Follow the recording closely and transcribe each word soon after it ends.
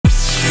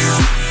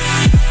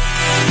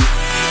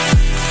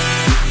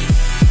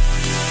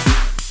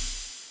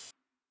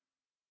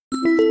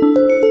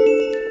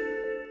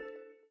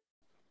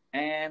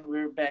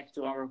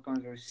back to our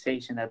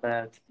conversation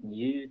about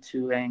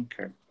YouTube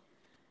Anchor.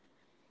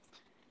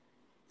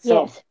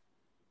 So, Yes,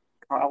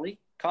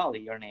 Carly,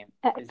 your name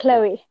is it?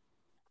 Chloe.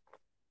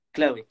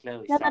 Chloe,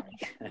 No, that's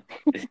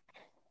sorry.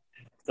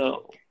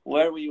 So,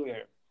 where we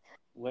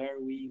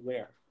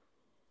were.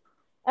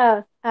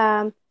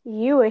 oh,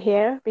 you were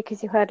here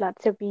because you heard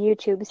lots of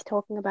YouTubers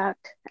talking about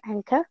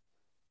Anchor,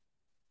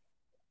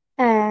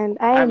 and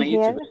I I'm am a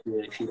here.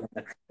 YouTuber if you don't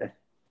know.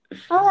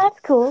 Oh, that's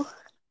cool.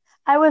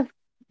 I was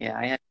Yeah,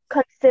 I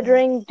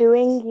considering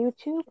doing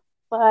YouTube,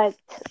 but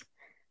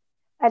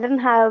I didn't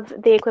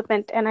have the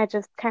equipment, and I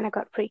just kind of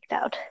got freaked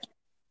out.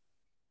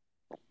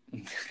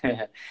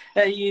 have.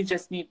 You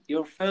just need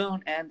your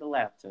phone and the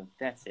laptop.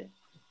 That's it.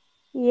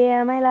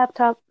 Yeah, my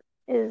laptop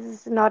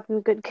is not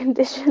in good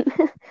condition.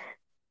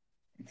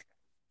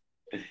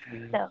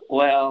 So,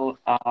 Well,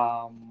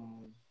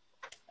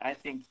 I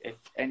think if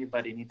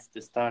anybody needs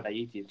to start a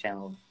YouTube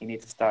channel, you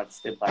need to start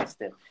step by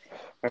step.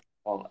 First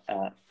of all,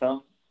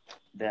 phone.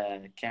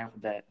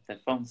 The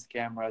phone's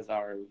cameras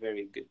are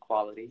very good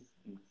quality,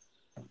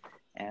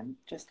 and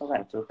just a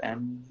laptop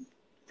and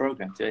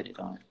program to edit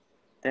on.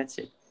 That's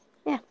it.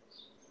 yeah,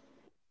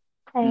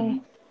 I Mm-hmm.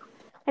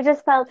 I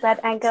just felt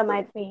that Anchor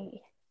might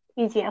be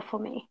easier for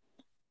me.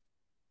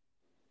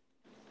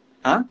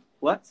 Huh?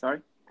 What?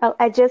 Sorry. Oh,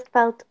 I just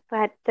felt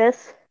that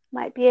this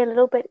might be a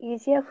little bit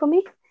easier for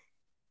me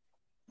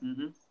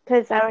Mm-hmm.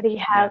 because I already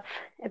Yeah. have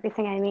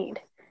everything I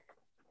need.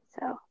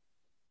 So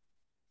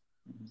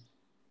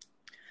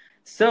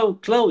So,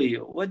 Chloe,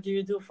 what do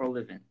you do for a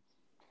living?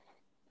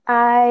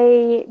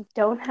 I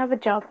don't have a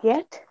job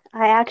yet.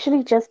 I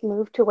actually just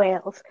moved to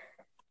Wales,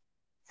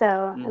 so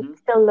I'm Mm-hmm.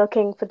 still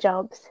looking for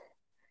jobs.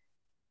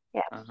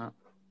 Yeah. Uh-huh.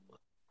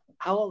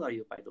 How old are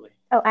you, by the way?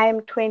 Oh, I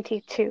am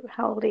 22.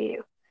 How old are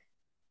you?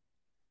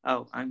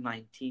 Oh, I'm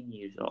 19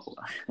 years old.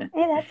 Hey,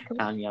 that's cool.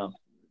 I'm young.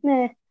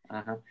 Nah.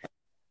 Uh-huh.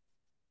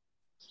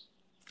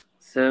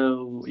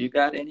 So, you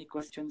got any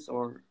questions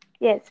or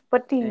Yes.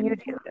 What do you do?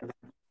 anything?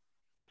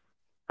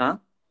 Huh?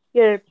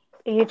 You're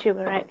a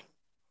YouTuber, right?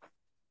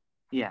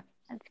 Yeah.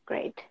 That's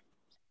great.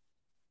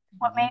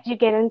 What Mm-hmm. made you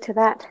get into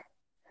that?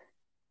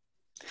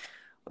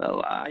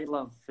 Well, I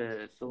love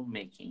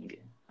filmmaking.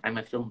 I'm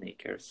a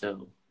filmmaker,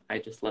 so I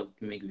just love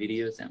to make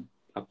videos and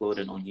upload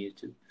it on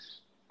YouTube.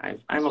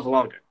 I'm a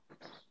vlogger.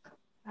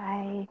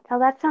 Right. Oh,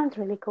 that sounds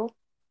really cool.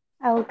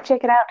 I'll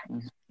check it out.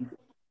 Mhm.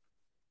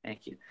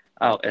 Thank you.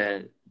 Oh,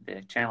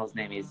 the channel's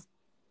name is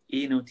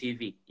Eno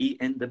TV,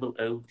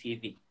 ENOO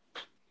TV.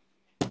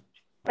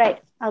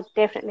 Right. I'll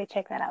definitely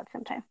check that out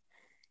sometime.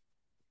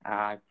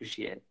 I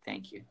appreciate it.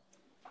 Thank you.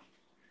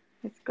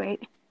 It's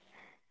great.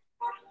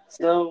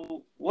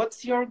 So,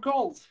 what's your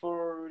goals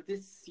for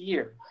this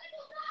year?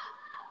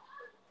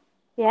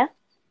 Yeah.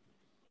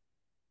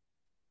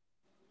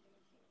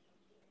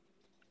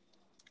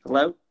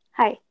 Hello?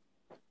 Hi.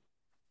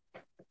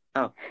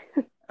 Oh,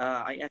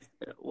 I asked,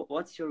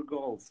 what's your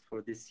goals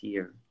for this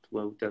year,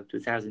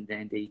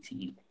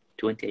 2018,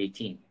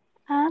 2018,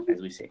 Um,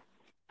 as we say?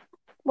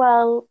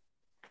 well,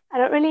 I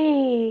don't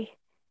really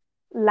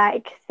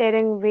like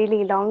setting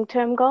really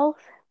long-term goals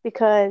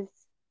because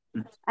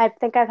I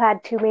think I've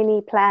had too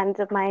many plans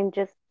of mine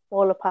just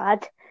fall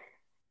apart.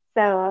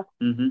 So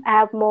Mm-hmm. I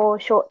have more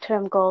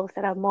short-term goals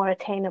that are more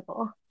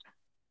attainable.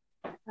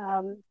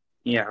 Um,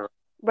 Yeah.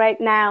 right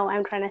now,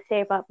 I'm trying to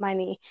save up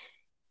money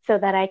so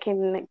that I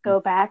can go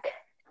back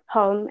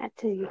home and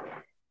to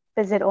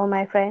visit all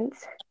my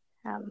friends.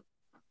 Um,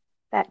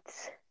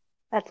 that's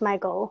that's my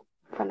goal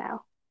for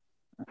now.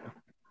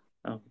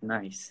 Oh,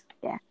 nice.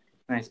 Yeah.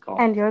 Nice call.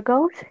 And your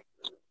goals?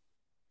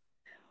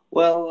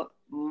 Well,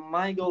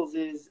 my goals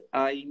is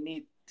I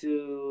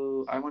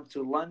want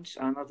to launch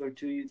another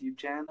two YouTube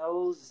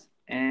channels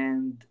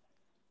and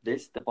the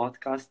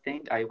podcast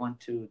thing. I want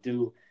to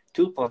do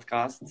two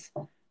podcasts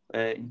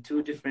in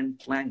two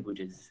different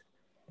languages,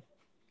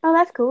 Oh,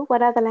 that's cool.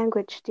 What other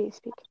language do you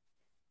speak?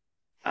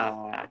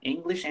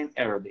 English and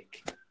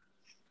Arabic.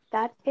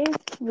 That is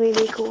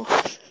really cool.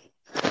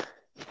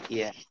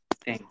 Yeah,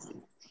 thank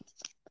you.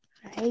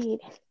 Right.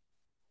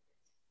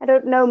 I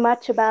don't know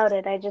much about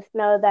it. I just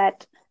know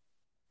that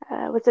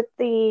was it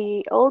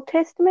the Old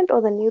Testament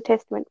or the New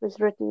Testament was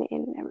written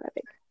in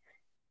Arabic?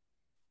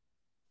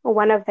 Or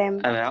one of them.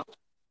 About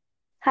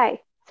Hi,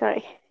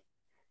 sorry.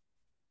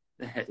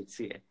 let's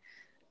see.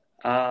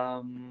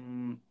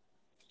 Um,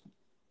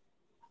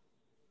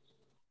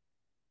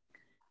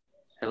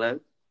 Hello.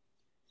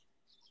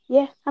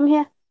 Yeah, I'm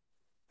here.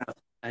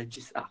 I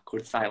just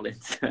awkward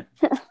silence.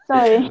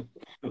 Sorry.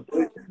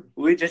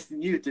 We're just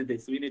new to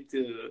this. We need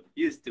to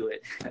used to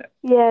it.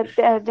 Yeah,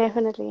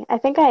 definitely. I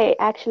think I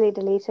actually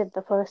deleted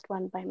the first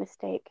one by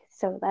mistake,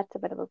 so that's a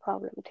bit of a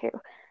problem too.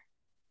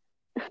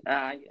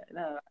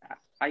 No,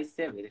 I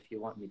save it if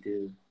you want me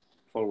to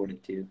forward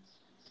it to you.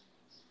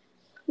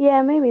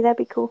 Yeah, maybe that'd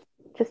be cool,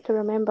 just to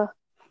remember.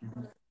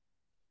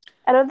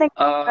 I don't think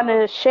I'm Uh,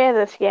 gonna share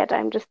this yet.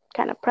 I'm just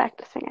kind of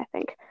practicing, I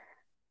think.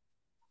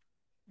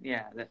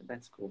 yeah,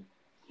 that's cool.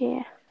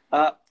 Yeah.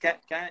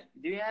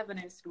 Do you have an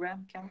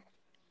Instagram account?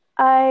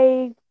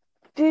 I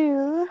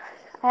do.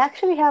 I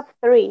actually have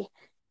three.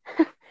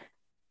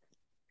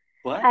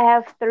 What? I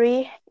have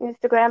three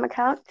Instagram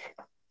accounts.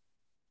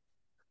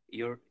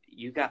 You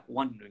got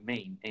one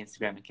main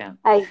Instagram account.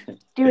 I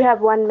do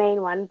have one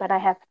main one, but I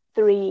have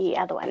three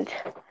other ones.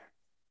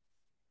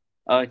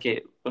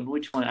 Okay, on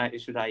which one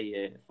should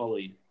I follow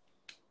you?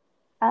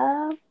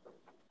 Um,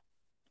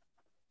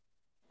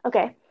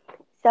 okay.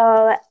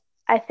 So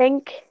I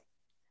think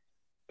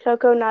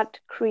Coconut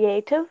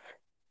Creative.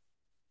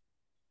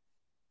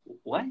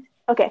 What?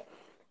 Okay.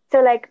 So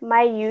like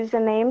my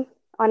username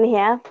on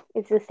here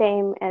is the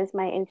same as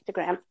my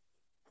Instagram.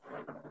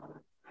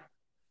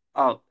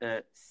 Oh,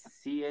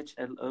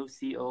 CHLOCONUT.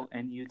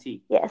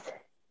 Yes.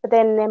 But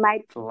then they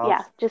might, yeah,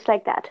 Clock just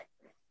like that.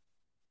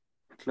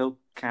 Cloak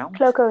count?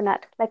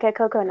 Coconut, like a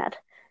coconut.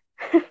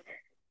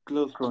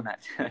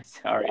 Cloconut.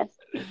 Sorry.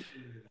 Yes.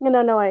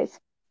 No worries.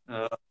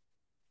 Uh,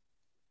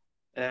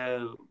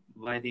 uh,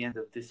 by the end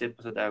of this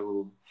episode, I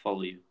will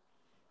follow you.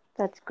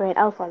 That's great.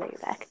 I'll follow you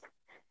back.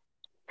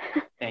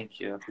 Thank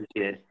you. I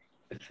appreciate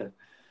it.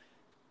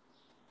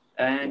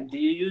 And do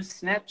you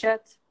use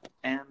Snapchat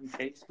and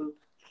Facebook?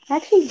 I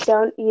actually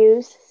don't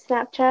use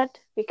Snapchat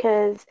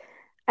because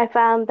I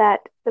found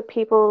that the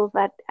people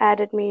that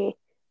added me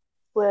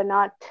were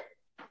not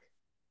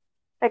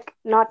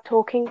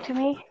talking to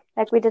me.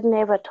 Like we didn't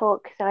ever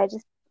talk, so I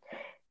just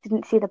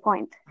didn't see the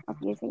point of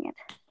using it.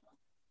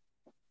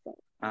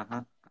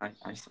 Uh-huh. I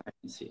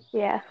can see.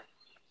 Yeah.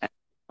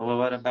 Well,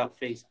 what about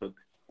Facebook?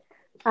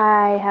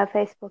 I have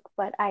Facebook,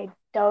 but I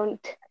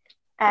don't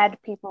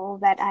add people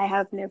that I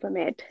have never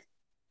met.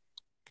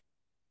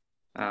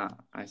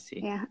 I see.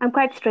 Yeah, I'm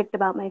quite strict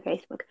about my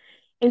Facebook.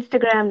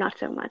 Instagram, not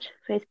so much.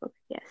 Facebook,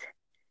 yes.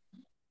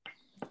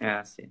 Yeah,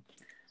 I see.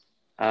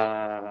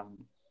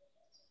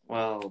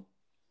 Well,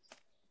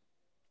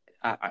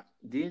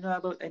 do you know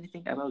about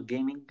anything about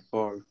gaming,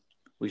 or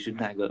we should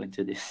not go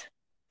into this?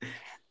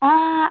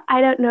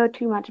 I don't know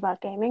too much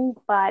about gaming,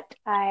 but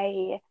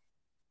I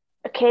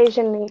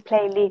occasionally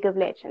play League of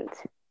Legends.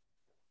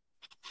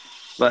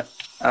 But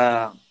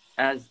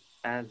as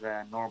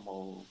a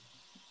normal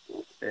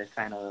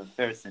kind of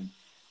person,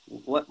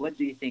 what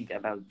do you think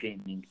about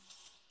gaming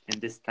in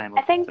this time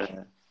of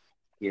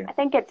year? I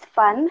think it's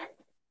fun.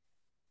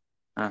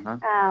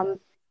 Uh-huh.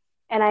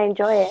 And I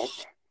enjoy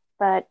it,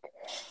 but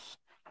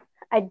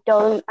I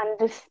don't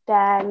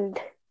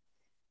understand,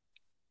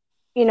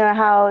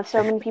 how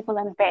so many people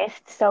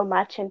invest so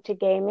much into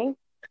gaming.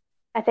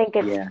 I think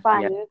it's Yeah,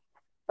 fun, yeah,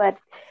 but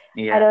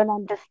I yeah. don't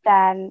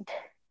understand,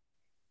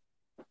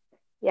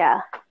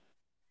 yeah,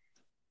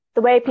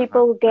 the way Uh-huh.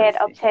 people I get see.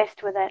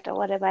 obsessed with it or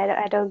whatever.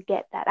 I don't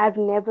get that. I've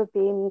never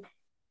been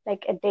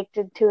like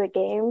addicted to a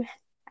game.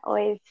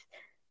 Always,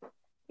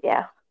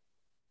 yeah.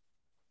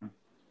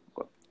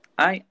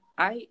 I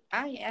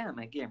am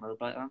a gamer,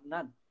 but I'm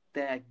not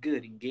that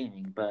good in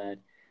gaming. But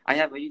I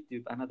have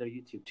another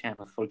YouTube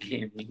channel for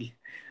gaming.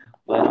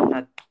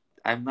 But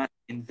I'm not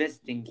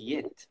investing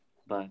yet.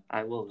 But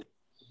I will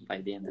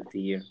by the end of the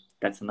year.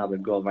 That's another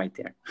goal right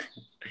there.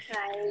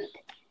 Right.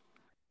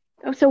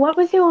 Oh, so what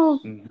was your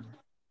Mhm.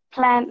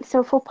 plan?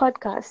 So for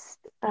podcast,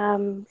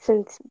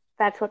 since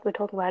that's what we're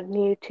talking about,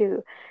 new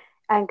to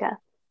Anchor,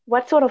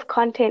 what sort of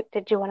content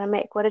did you want to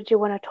make? What did you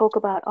want to talk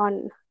about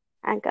on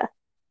Anchor?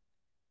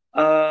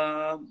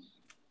 Um,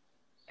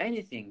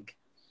 anything.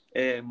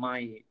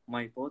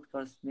 My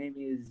podcast name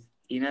is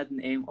Inadn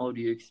Aim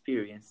Audio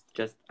Experience.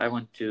 Just I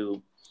want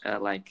to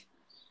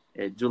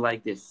do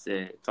like this,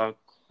 talk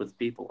with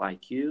people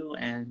like you,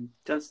 and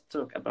just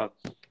talk about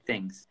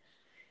things,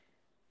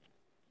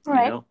 All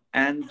right.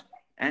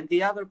 And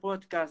the other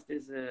podcast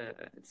is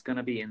it's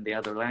gonna be in the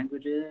other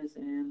languages,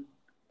 and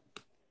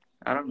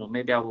I don't know,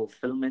 maybe I will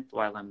film it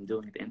while I'm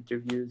doing the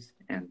interviews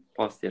and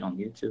post it on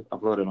YouTube,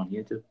 upload it on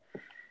YouTube.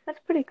 That's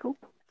pretty cool.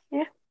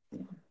 Yeah.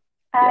 Yeah,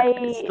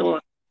 I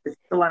it's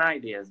still an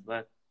ideas,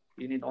 but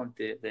you need on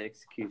the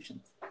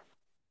executions.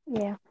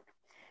 yeah.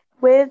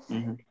 With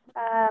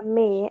Mm-hmm.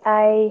 me,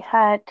 I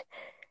had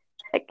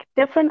like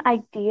different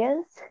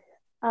ideas.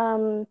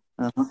 Um,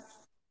 Uh-huh.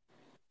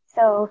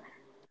 so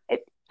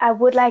I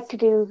would like to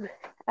do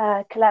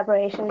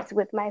collaborations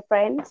with my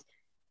friends.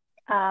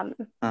 Um,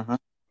 Uh-huh.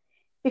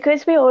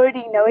 because we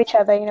already know each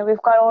other,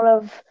 we've got all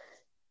of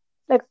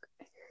like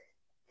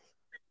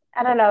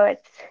I don't know,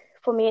 it's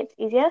for me it's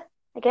easier,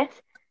 I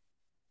guess.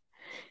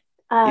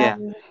 Yeah.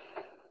 Um,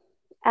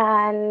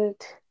 and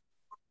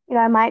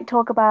I might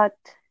talk about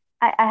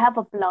I have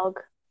a blog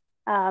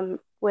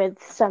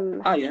with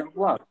some Oh, yeah.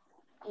 What?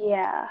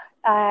 yeah.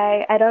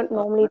 I don't Oh,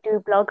 normally do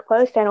blog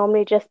posts. I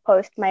normally just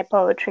post my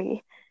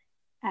poetry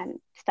and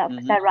stuff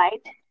as mm-hmm. I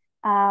write.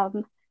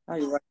 Oh,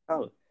 you right.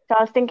 Oh. So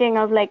I was thinking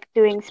of like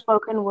doing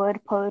spoken word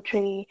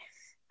poetry,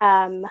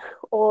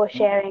 or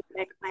sharing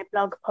like my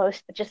blog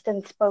post, but just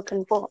in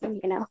spoken form.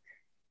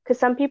 Because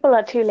some people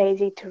are too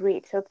lazy to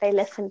read. So if they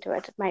listen to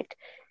it, it might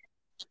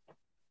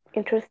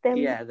interest them.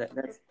 Yeah,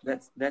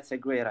 that's a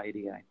great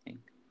idea, I think.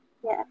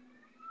 Yeah.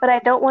 But I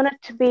don't want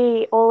it to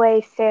be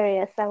always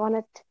serious. I want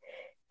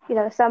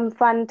it, some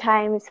fun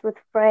times with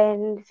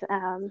friends,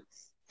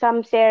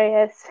 some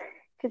serious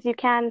because you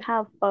can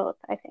have both,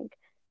 I think.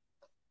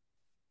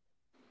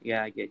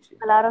 Yeah, I get you.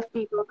 A lot of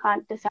people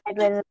can't decide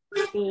whether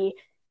to be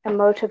a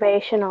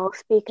motivational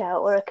speaker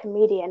or a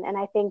comedian, and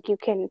I think you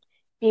can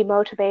be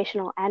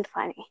motivational and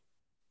funny.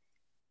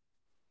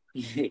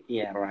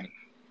 Yeah, right.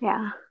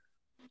 Yeah.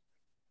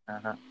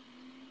 Uh-huh.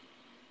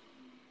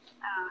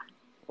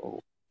 Oh,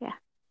 Yeah.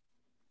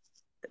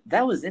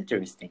 that was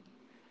interesting.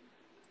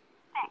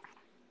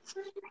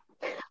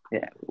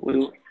 Yeah,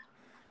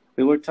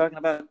 we were talking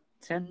about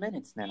 10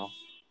 minutes now.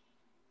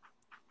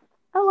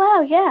 Oh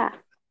wow, yeah.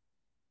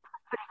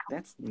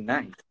 That's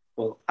nice.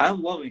 Well,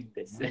 I'm loving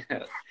this.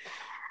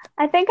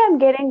 I think I'm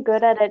getting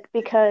good at it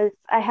because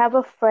I have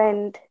a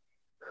friend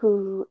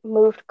who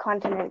moved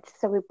continents,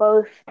 so we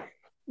both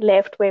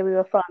left where we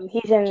were from.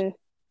 He's in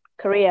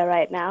Korea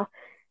right now,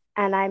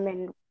 and I'm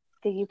in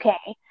the UK.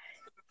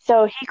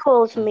 So he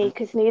calls me Mhm.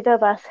 because neither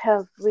of us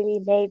have really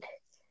made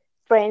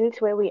friends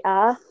where we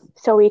are.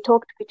 So we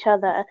talk to each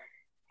other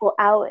for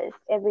hours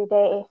every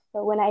day.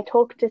 So when I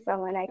talk to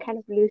someone, I kind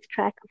of lose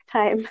track of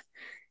time.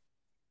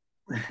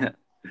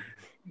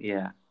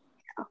 Yeah,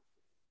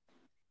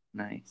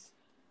 nice.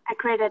 I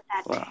credit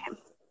that to Well, him.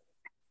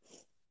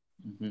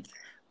 mhm.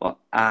 Well,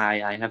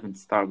 I haven't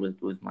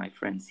started with my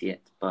friends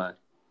yet, but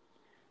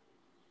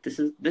this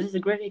is a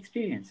great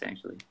experience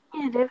actually.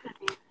 Yeah,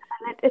 definitely.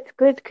 And it's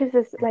good because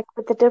it's like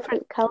with the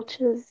different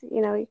cultures,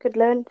 you could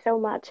learn so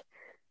much.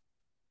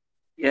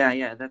 Yeah,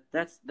 yeah,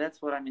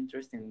 that's what I'm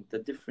interested in, the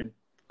different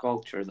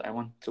cultures. I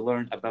want to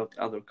learn about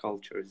other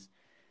cultures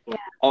Yeah.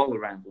 all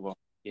around the world,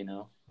 you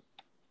know.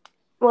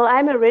 Well,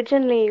 I'm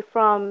originally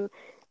from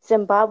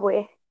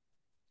Zimbabwe.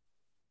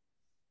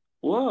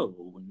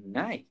 Whoa,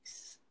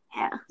 nice.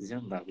 Yeah.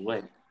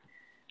 Zimbabwe.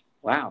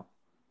 Wow.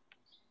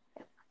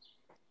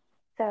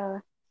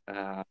 So,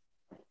 Uh,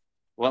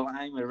 well,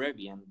 I'm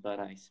Arabian, but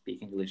I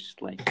speak English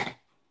like.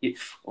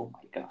 Oh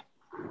my God.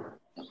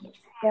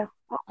 yeah.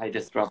 I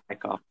just dropped my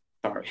cough.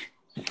 Sorry.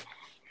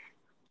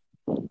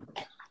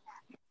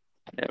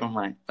 Never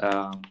mind.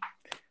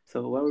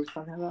 So what were we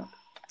talking about?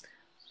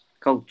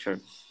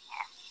 Cultures.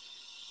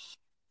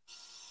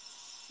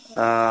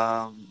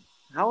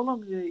 How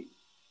long do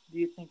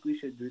you think we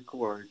should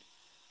record?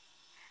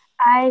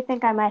 I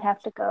think I might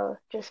have to go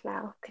just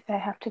now because I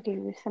have to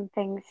do some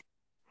things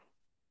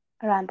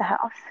around the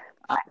house.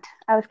 Uh, But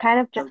I was kind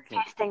of just okay.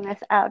 testing this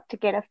out to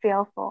get a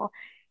feel for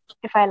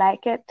if I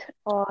like it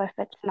or if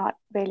it's not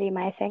really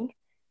my thing.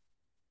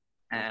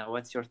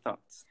 What's your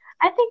thoughts?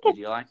 I think Did it's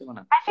you like it or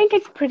not? I think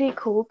it's pretty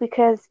cool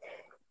because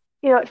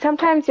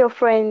sometimes your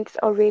friends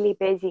are really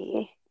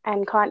busy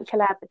and can't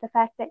collab, but the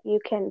fact that you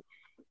can,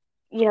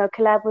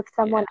 collab with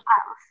someone Yeah,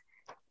 else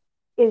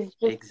is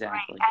just great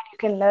exactly. and you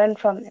can learn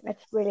from them.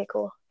 It's really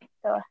cool.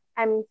 So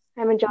I'm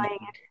enjoying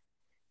Mhm. it.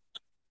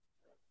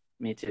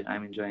 Me too.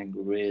 I'm enjoying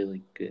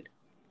really good.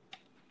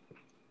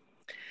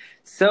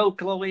 So,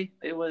 Chloe,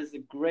 it was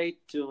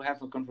great to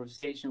have a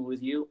conversation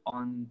with you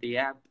on the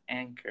app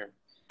Anchor.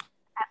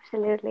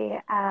 Absolutely.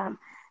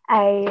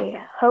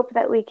 I hope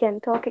that we can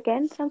talk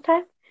again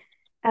sometime.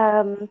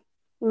 Um, Of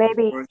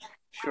maybe course.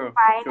 Sure, for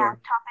find our sure.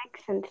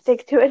 topics and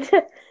stick to it.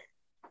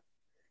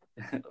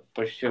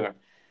 For sure.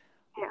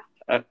 Yeah.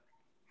 Uh,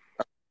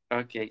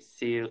 okay,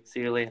 see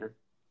you later.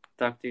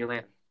 Talk to you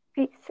later.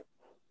 Peace.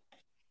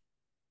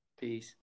 Peace.